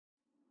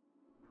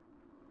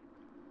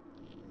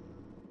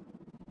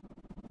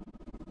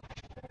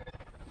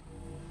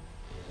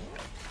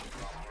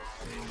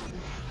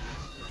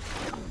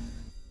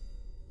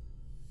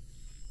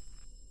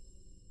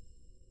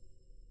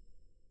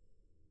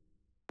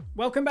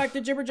Welcome back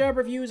to Jibber Jab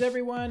Reviews,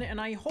 everyone, and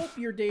I hope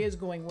your day is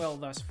going well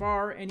thus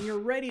far and you're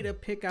ready to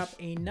pick up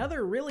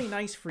another really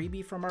nice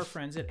freebie from our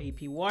friends at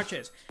AP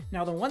Watches.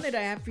 Now, the one that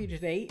I have for you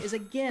today is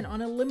again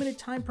on a limited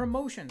time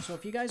promotion, so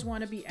if you guys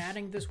want to be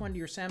adding this one to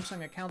your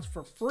Samsung accounts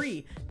for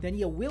free, then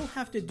you will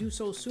have to do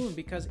so soon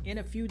because in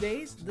a few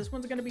days, this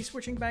one's going to be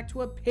switching back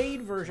to a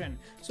paid version.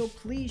 So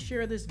please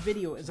share this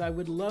video as I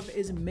would love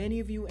as many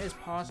of you as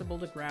possible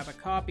to grab a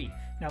copy.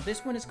 Now,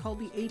 this one is called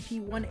the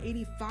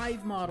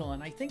AP185 model,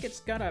 and I think it's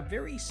got a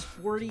very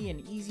sporty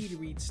and easy to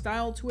read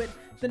style to it.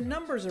 The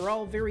numbers are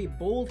all very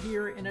bold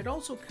here, and it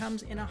also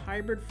comes in a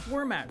hybrid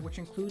format, which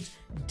includes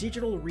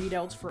digital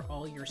readouts for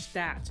all your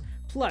stats.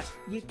 Plus,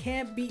 you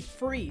can't beat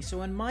free,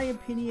 so in my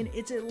opinion,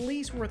 it's at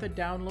least worth a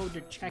download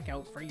to check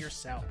out for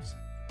yourselves.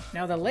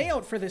 Now, the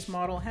layout for this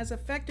model has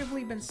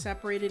effectively been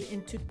separated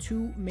into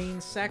two main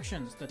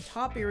sections. The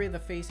top area of the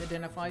face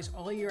identifies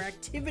all your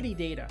activity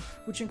data,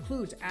 which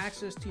includes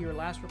access to your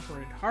last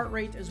recorded heart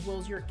rate as well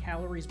as your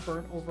calories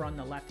burnt over on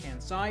the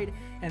left-hand side.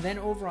 And then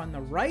over on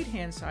the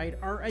right-hand side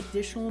are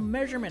additional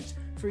measurements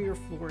for your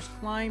floors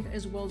climbed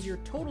as well as your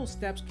total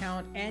steps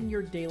count and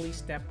your daily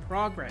step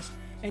progress.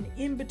 And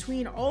in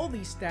between all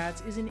these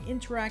stats is an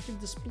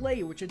interactive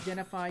display which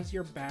identifies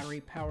your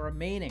battery power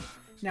remaining.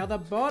 Now, the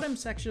bottom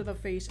section of the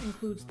face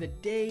includes the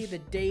day, the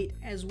date,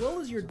 as well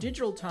as your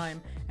digital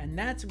time, and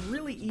that's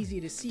really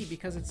easy to see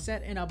because it's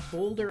set in a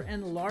bolder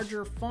and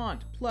larger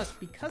font. Plus,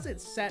 because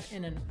it's set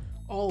in an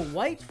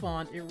all-white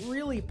font, it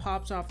really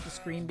pops off the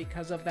screen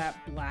because of that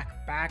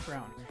black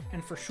background.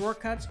 And for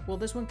shortcuts, well,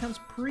 this one comes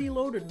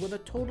preloaded with a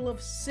total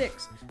of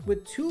 6,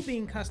 with 2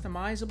 being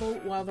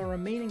customizable while the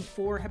remaining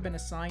 4 have been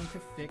assigned to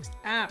fixed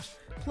apps.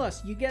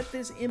 Plus, you get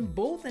this in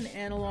both an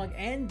analog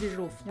and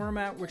digital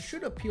format, which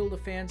should appeal to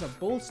fans of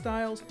both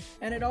styles,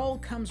 and it all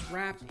comes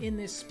wrapped in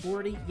this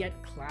sporty yet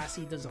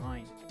classy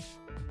design.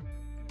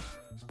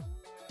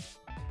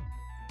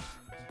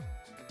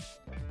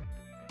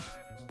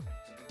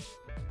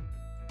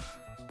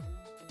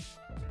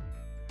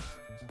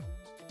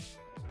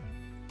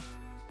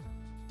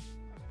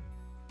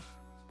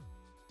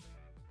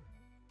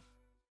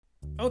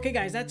 Okay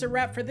guys, that's a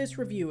wrap for this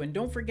review, and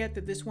don't forget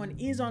that this one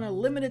is on a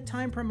limited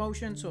time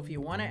promotion, so if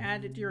you want to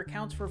add it to your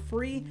accounts for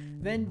free,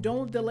 then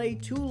don't delay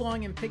too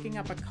long in picking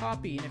up a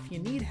copy. And if you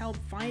need help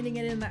finding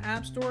it in the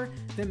App Store,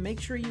 then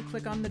make sure you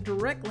click on the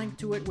direct link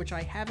to it, which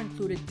I have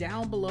included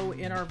down below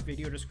in our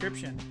video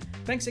description.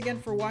 Thanks again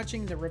for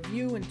watching the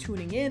review and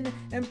tuning in,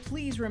 and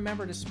please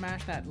remember to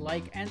smash that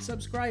like and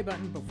subscribe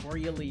button before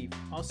you leave.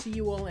 I'll see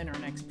you all in our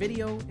next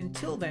video.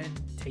 Until then,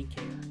 take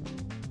care.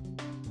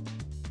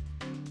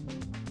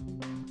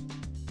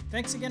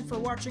 Thanks again for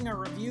watching our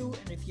review,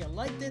 and if you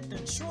liked it,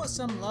 then show us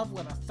some love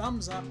with a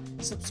thumbs up,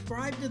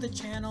 subscribe to the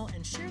channel,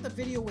 and share the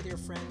video with your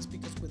friends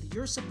because with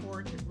your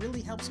support, it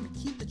really helps me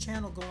keep the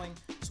channel going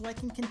so I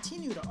can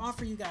continue to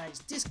offer you guys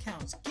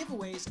discounts,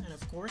 giveaways, and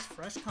of course,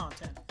 fresh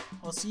content.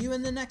 I'll see you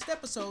in the next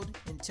episode.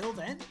 Until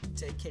then,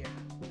 take care.